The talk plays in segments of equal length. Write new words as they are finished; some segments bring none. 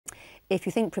If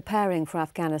you think preparing for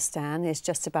Afghanistan is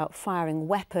just about firing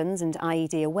weapons and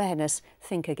IED awareness,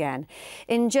 think again.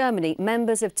 In Germany,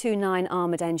 members of 29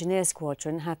 Armoured Engineer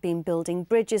Squadron have been building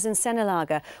bridges in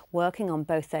Sennelager, working on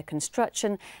both their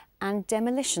construction and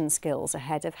demolition skills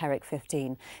ahead of Herrick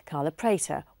 15. Carla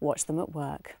Prater watched them at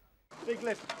work. Big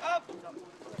lift up.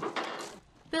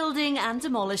 Building and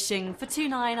demolishing. For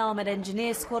 29 Armoured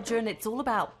Engineer Squadron, it's all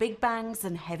about big bangs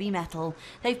and heavy metal.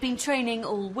 They've been training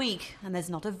all week and there's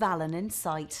not a Vallon in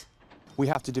sight. We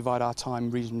have to divide our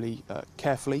time reasonably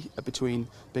carefully between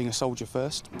being a soldier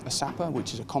first, a sapper,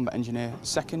 which is a combat engineer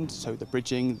second, so the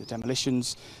bridging, the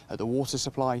demolitions, the water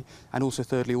supply, and also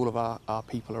thirdly, all of our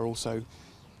people are also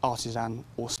artisan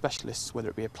or specialists, whether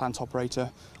it be a plant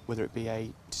operator, whether it be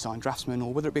a design draftsman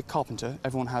or whether it be a carpenter.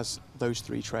 Everyone has those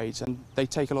three trades and they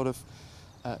take a lot of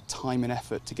time and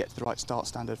effort to get to the right start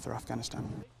standard for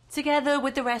Afghanistan. Together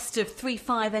with the rest of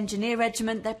 3-5 Engineer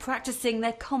Regiment, they're practising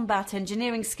their combat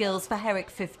engineering skills for Herrick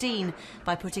 15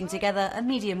 by putting together a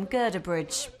medium girder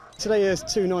bridge. Today is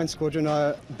 29 Squadron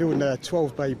building a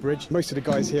 12-bay bridge. Most of the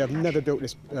guys here have never built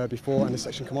this before, and the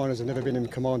section commanders have never been in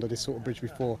command of this sort of bridge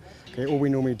before. Okay, all we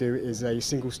normally do is a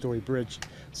single-storey bridge,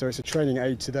 so it's a training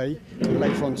aid today. And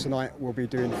later on tonight we'll be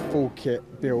doing full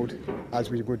kit build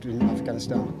as we would in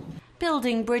Afghanistan.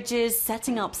 Building bridges,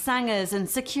 setting up sangers and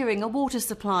securing a water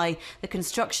supply. The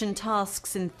construction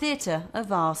tasks in theatre are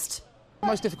vast. The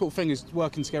most difficult thing is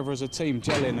working together as a team,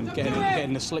 gelling and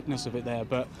getting the slickness of it there.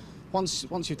 But once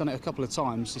you've done it a couple of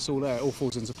times, it's all there, it all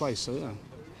falls into place, so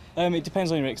yeah. It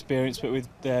depends on your experience, but with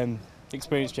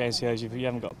experienced JCOs, you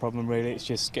haven't got a problem really. It's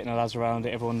just getting the lads around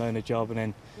it, everyone knowing the job,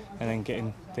 and then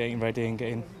getting ready and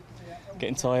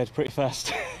getting tired pretty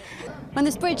fast. When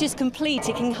this bridge is complete,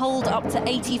 it can hold up to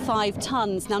 85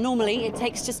 tonnes. Now, normally it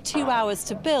takes just 2 hours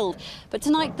to build, but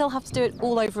tonight they'll have to do it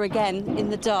all over again in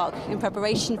the dark in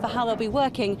preparation for how they'll be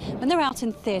working when they're out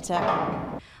in theatre.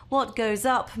 What goes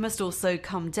up must also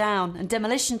come down, and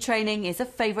demolition training is a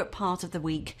favourite part of the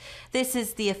week. This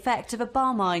is the effect of a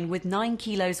bar mine with 9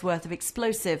 kilos worth of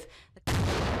explosive.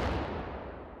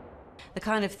 The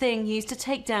kind of thing used to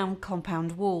take down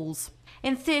compound walls.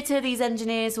 In theatre, these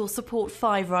engineers will support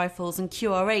 5 rifles and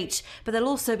QRH, but they'll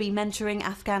also be mentoring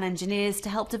Afghan engineers to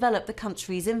help develop the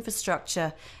country's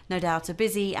infrastructure. No doubt a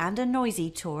busy and a noisy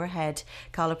tour ahead.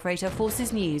 Carla Prater,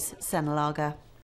 Forces News, Sennelager.